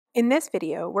In this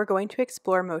video, we're going to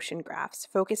explore motion graphs,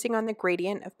 focusing on the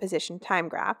gradient of position time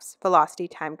graphs, velocity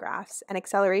time graphs, and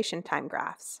acceleration time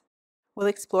graphs. We'll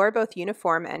explore both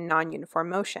uniform and non-uniform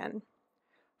motion.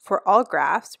 For all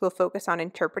graphs, we'll focus on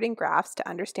interpreting graphs to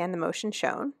understand the motion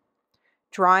shown,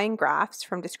 drawing graphs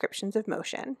from descriptions of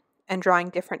motion, and drawing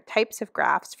different types of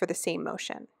graphs for the same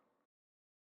motion.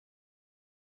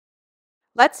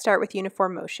 Let's start with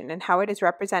uniform motion and how it is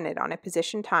represented on a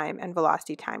position time and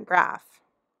velocity time graph.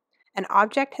 An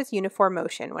object has uniform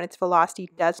motion when its velocity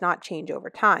does not change over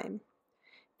time.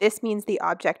 This means the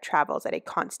object travels at a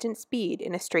constant speed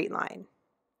in a straight line.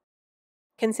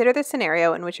 Consider the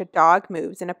scenario in which a dog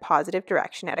moves in a positive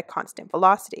direction at a constant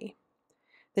velocity.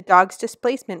 The dog's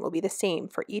displacement will be the same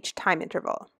for each time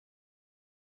interval.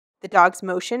 The dog's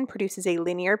motion produces a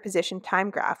linear position time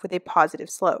graph with a positive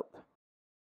slope.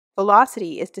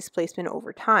 Velocity is displacement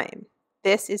over time.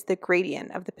 This is the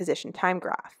gradient of the position time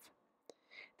graph.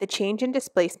 The change in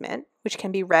displacement, which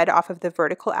can be read off of the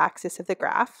vertical axis of the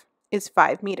graph, is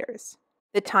 5 meters.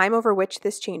 The time over which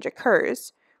this change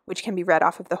occurs, which can be read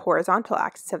off of the horizontal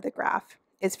axis of the graph,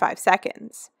 is 5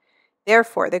 seconds.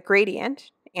 Therefore, the gradient,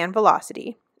 and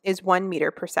velocity, is 1 meter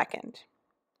per second.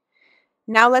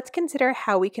 Now let's consider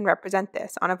how we can represent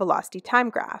this on a velocity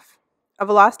time graph. A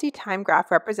velocity time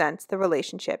graph represents the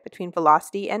relationship between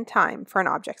velocity and time for an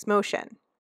object's motion.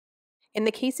 In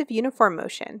the case of uniform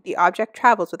motion, the object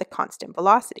travels with a constant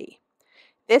velocity.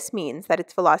 This means that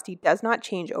its velocity does not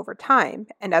change over time,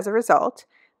 and as a result,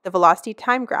 the velocity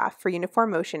time graph for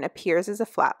uniform motion appears as a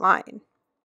flat line.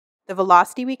 The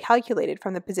velocity we calculated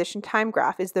from the position time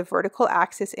graph is the vertical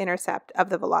axis intercept of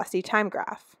the velocity time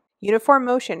graph. Uniform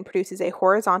motion produces a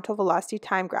horizontal velocity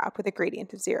time graph with a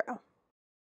gradient of 0.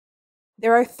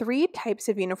 There are 3 types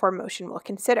of uniform motion we'll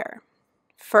consider.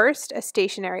 First, a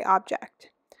stationary object.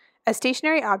 A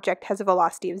stationary object has a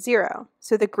velocity of 0,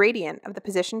 so the gradient of the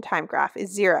position time graph is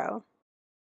 0.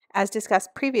 As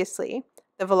discussed previously,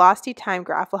 the velocity time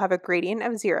graph will have a gradient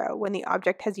of 0 when the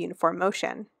object has uniform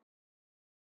motion.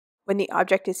 When the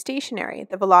object is stationary,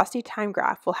 the velocity time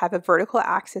graph will have a vertical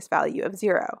axis value of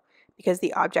 0 because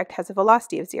the object has a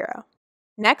velocity of 0.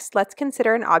 Next, let's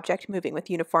consider an object moving with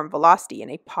uniform velocity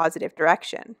in a positive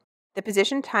direction. The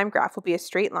position time graph will be a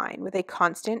straight line with a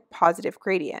constant positive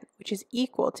gradient, which is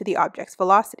equal to the object's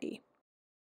velocity.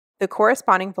 The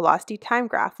corresponding velocity time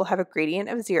graph will have a gradient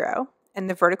of 0, and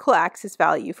the vertical axis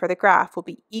value for the graph will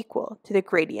be equal to the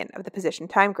gradient of the position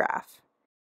time graph.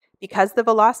 Because the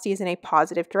velocity is in a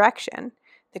positive direction,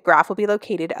 the graph will be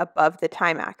located above the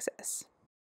time axis.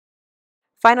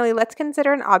 Finally, let's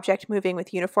consider an object moving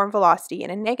with uniform velocity in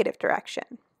a negative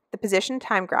direction. The position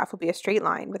time graph will be a straight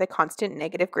line with a constant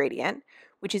negative gradient,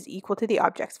 which is equal to the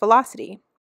object's velocity.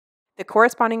 The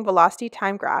corresponding velocity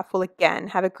time graph will again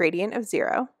have a gradient of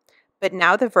 0, but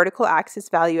now the vertical axis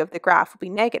value of the graph will be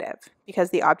negative because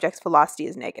the object's velocity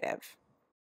is negative.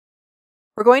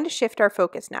 We're going to shift our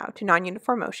focus now to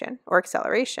non-uniform motion, or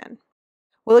acceleration.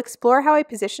 We'll explore how a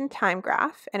position time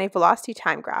graph and a velocity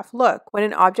time graph look when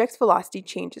an object's velocity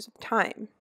changes with time.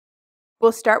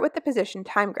 We'll start with the position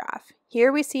time graph.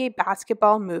 Here we see a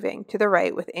basketball moving to the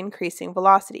right with increasing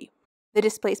velocity. The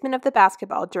displacement of the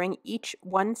basketball during each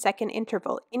 1-second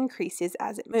interval increases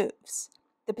as it moves.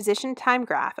 The position time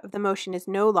graph of the motion is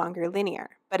no longer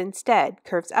linear, but instead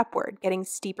curves upward, getting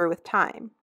steeper with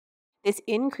time. This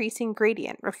increasing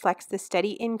gradient reflects the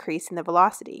steady increase in the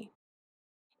velocity.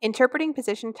 Interpreting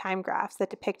position time graphs that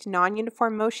depict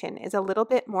non-uniform motion is a little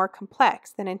bit more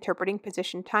complex than interpreting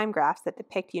position time graphs that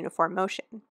depict uniform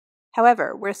motion.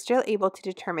 However, we're still able to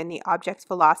determine the object's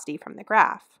velocity from the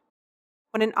graph.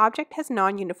 When an object has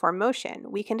non-uniform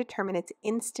motion, we can determine its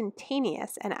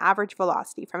instantaneous and average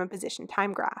velocity from a position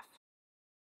time graph.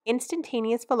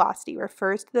 Instantaneous velocity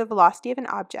refers to the velocity of an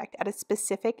object at a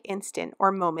specific instant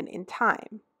or moment in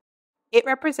time. It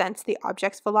represents the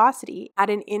object's velocity at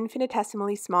an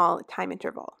infinitesimally small time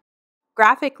interval.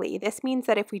 Graphically, this means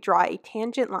that if we draw a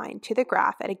tangent line to the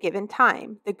graph at a given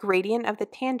time, the gradient of the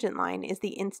tangent line is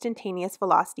the instantaneous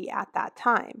velocity at that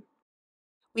time.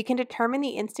 We can determine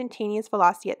the instantaneous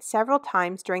velocity at several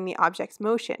times during the object's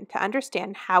motion to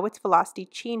understand how its velocity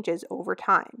changes over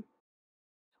time.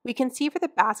 We can see for the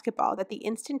basketball that the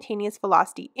instantaneous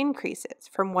velocity increases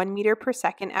from 1 meter per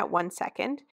second at 1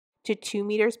 second, to 2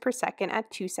 meters per second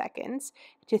at 2 seconds,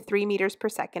 to 3 meters per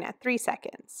second at 3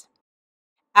 seconds.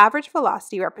 Average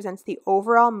velocity represents the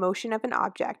overall motion of an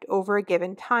object over a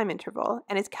given time interval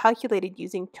and is calculated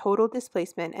using total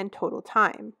displacement and total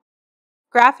time.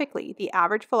 Graphically, the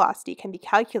average velocity can be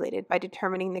calculated by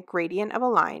determining the gradient of a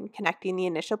line connecting the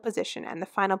initial position and the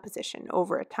final position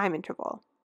over a time interval.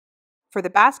 For the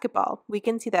basketball, we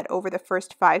can see that over the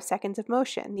first 5 seconds of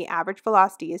motion, the average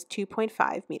velocity is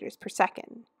 2.5 meters per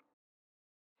second.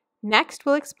 Next,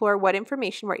 we'll explore what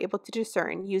information we're able to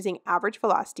discern using average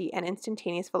velocity and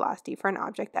instantaneous velocity for an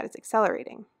object that is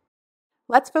accelerating.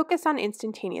 Let's focus on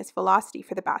instantaneous velocity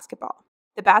for the basketball.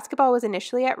 The basketball was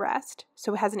initially at rest,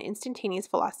 so it has an instantaneous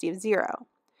velocity of 0.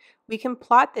 We can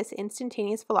plot this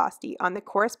instantaneous velocity on the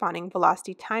corresponding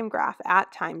velocity time graph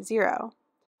at time 0.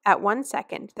 At 1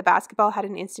 second, the basketball had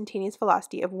an instantaneous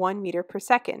velocity of 1 meter per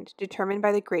second, determined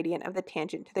by the gradient of the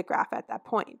tangent to the graph at that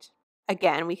point.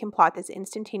 Again, we can plot this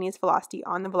instantaneous velocity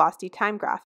on the velocity time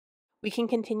graph. We can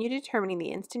continue determining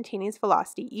the instantaneous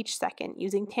velocity each second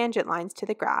using tangent lines to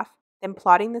the graph, then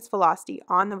plotting this velocity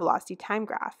on the velocity time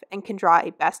graph, and can draw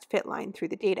a best fit line through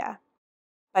the data.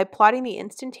 By plotting the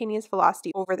instantaneous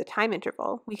velocity over the time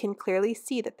interval, we can clearly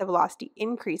see that the velocity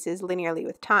increases linearly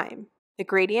with time. The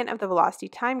gradient of the velocity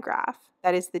time graph,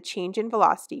 that is the change in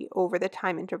velocity over the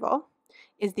time interval,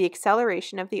 is the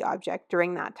acceleration of the object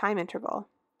during that time interval.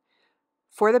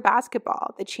 For the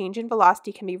basketball, the change in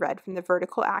velocity can be read from the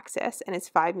vertical axis and is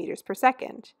 5 meters per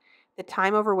second. The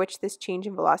time over which this change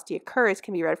in velocity occurs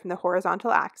can be read from the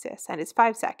horizontal axis and is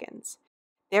 5 seconds.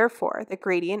 Therefore, the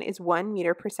gradient is 1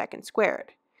 meter per second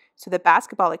squared. So the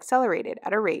basketball accelerated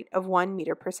at a rate of 1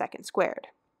 meter per second squared.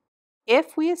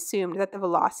 If we assumed that the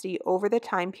velocity over the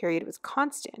time period was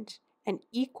constant and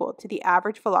equal to the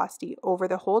average velocity over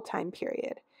the whole time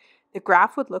period, the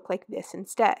graph would look like this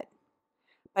instead.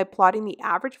 By plotting the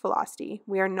average velocity,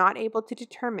 we are not able to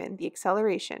determine the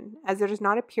acceleration as there does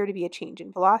not appear to be a change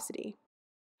in velocity.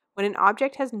 When an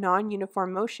object has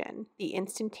non-uniform motion, the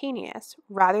instantaneous,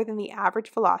 rather than the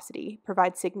average velocity,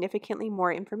 provides significantly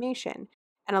more information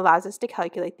and allows us to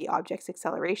calculate the object's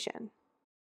acceleration.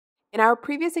 In our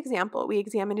previous example, we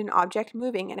examined an object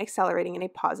moving and accelerating in a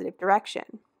positive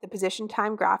direction. The position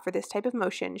time graph for this type of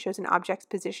motion shows an object's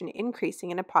position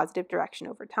increasing in a positive direction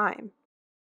over time.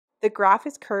 The graph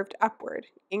is curved upward,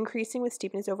 increasing with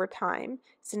steepness over time,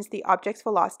 since the object's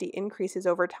velocity increases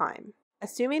over time.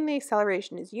 Assuming the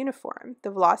acceleration is uniform, the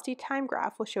velocity time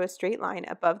graph will show a straight line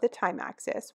above the time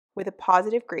axis with a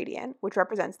positive gradient, which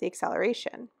represents the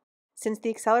acceleration. Since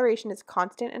the acceleration is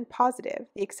constant and positive,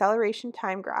 the acceleration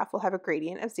time graph will have a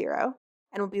gradient of 0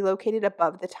 and will be located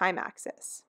above the time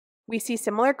axis. We see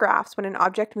similar graphs when an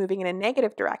object moving in a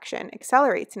negative direction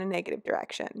accelerates in a negative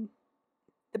direction.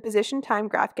 The position time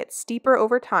graph gets steeper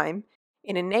over time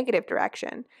in a negative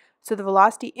direction, so the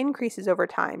velocity increases over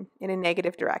time in a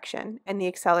negative direction, and the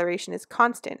acceleration is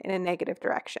constant in a negative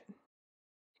direction.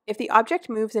 If the object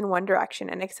moves in one direction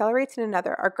and accelerates in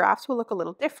another, our graphs will look a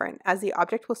little different, as the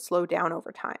object will slow down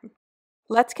over time.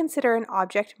 Let's consider an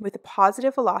object with a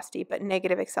positive velocity but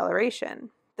negative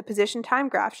acceleration. The position time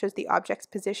graph shows the object's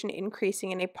position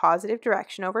increasing in a positive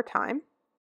direction over time.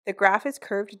 The graph is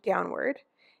curved downward,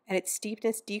 and its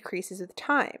steepness decreases with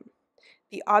time.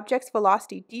 The object's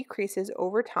velocity decreases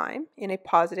over time in a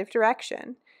positive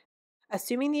direction.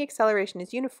 Assuming the acceleration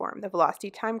is uniform, the velocity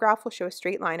time graph will show a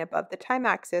straight line above the time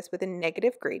axis with a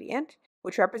negative gradient,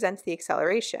 which represents the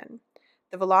acceleration.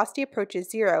 The velocity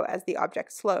approaches 0 as the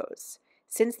object slows.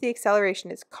 Since the acceleration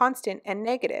is constant and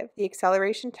negative, the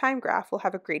acceleration time graph will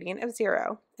have a gradient of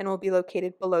 0 and will be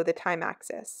located below the time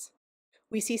axis.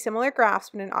 We see similar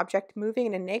graphs when an object moving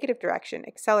in a negative direction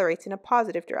accelerates in a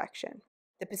positive direction.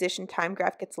 The position time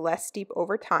graph gets less steep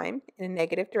over time in a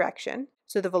negative direction,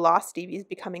 so the velocity is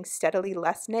becoming steadily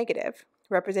less negative,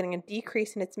 representing a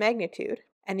decrease in its magnitude,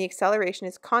 and the acceleration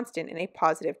is constant in a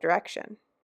positive direction.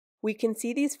 We can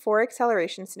see these 4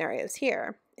 acceleration scenarios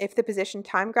here. If the position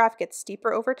time graph gets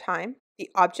steeper over time,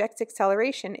 the object's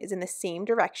acceleration is in the same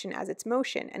direction as its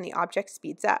motion, and the object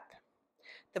speeds up.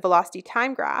 The velocity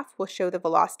time graph will show the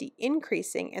velocity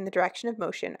increasing in the direction of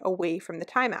motion away from the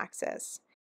time axis.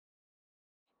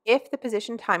 If the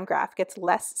position time graph gets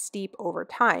less steep over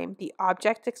time, the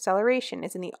object's acceleration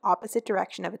is in the opposite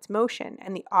direction of its motion,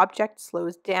 and the object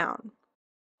slows down.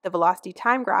 The velocity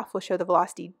time graph will show the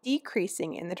velocity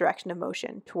decreasing in the direction of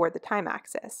motion toward the time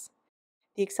axis.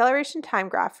 The acceleration time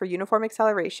graph for uniform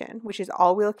acceleration, which is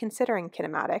all we'll consider in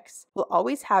kinematics, will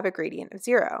always have a gradient of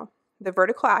 0. The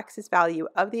vertical axis value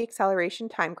of the acceleration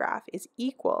time graph is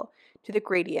equal to the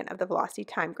gradient of the velocity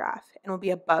time graph and will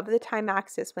be above the time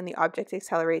axis when the object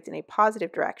accelerates in a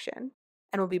positive direction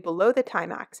and will be below the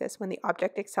time axis when the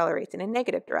object accelerates in a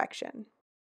negative direction.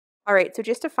 Alright, so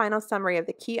just a final summary of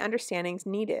the key understandings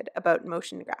needed about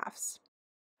motion graphs.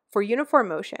 For uniform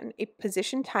motion, a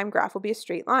position time graph will be a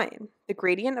straight line. The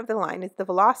gradient of the line is the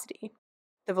velocity.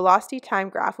 The velocity time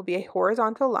graph will be a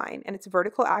horizontal line, and its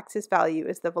vertical axis value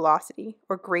is the velocity,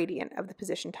 or gradient, of the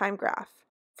position time graph.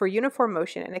 For uniform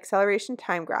motion, an acceleration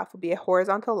time graph will be a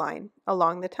horizontal line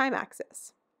along the time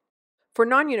axis. For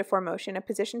non-uniform motion, a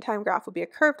position time graph will be a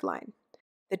curved line.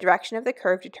 The direction of the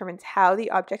curve determines how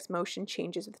the object's motion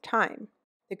changes with time.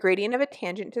 The gradient of a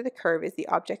tangent to the curve is the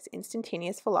object's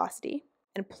instantaneous velocity,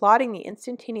 and plotting the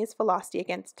instantaneous velocity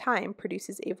against time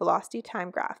produces a velocity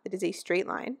time graph that is a straight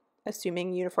line,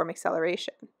 assuming uniform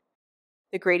acceleration.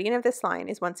 The gradient of this line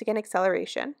is once again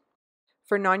acceleration.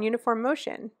 For non-uniform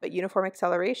motion, but uniform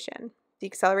acceleration, the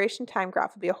acceleration time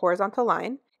graph will be a horizontal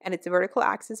line, and its vertical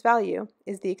axis value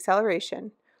is the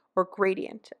acceleration, or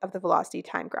gradient, of the velocity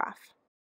time graph.